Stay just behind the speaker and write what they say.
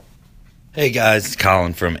Hey guys, it's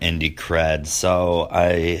Colin from Indie Cred. So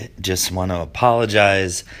I just want to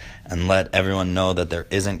apologize and let everyone know that there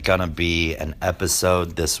isn't going to be an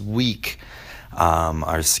episode this week.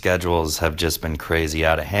 Our schedules have just been crazy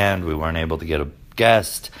out of hand. We weren't able to get a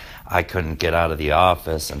guest. I couldn't get out of the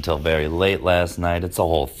office until very late last night. It's a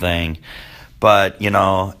whole thing. But,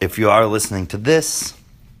 if you are listening to this,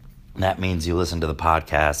 that means you listen to the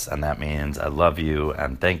podcast, and that means I love you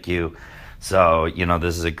and thank you. So,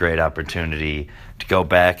 this is a great opportunity to go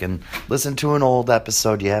back and listen to an old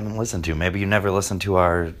episode you haven't listened to. Maybe you never listened to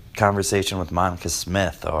our conversation with Monica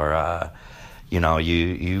Smith, or,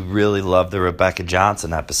 you really love the Rebecca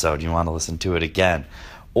Johnson episode. You want to listen to it again.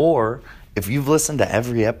 Or if you've listened to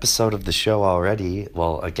every episode of the show already,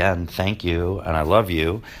 well, again, thank you and I love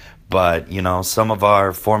you. But, some of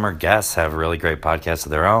our former guests have really great podcasts of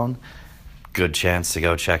their own. Good chance to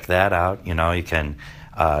go check that out. You can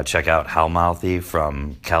check out Hellmouthy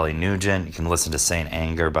from Kelly Nugent. You can listen to Saint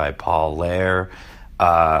Anger by Paul Lair.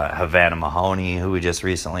 Havana Mahoney, who we just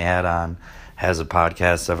recently had on, has a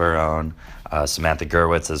podcast of her own. Samantha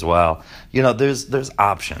Gerwitz as well. There's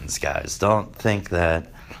options, guys. Don't think that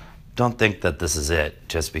this is it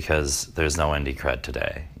just because there's no Indie Cred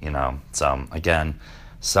today. So again,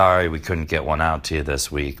 sorry we couldn't get one out to you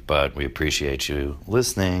this week, but we appreciate you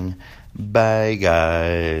listening. Bye,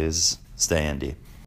 guys. Stay indie.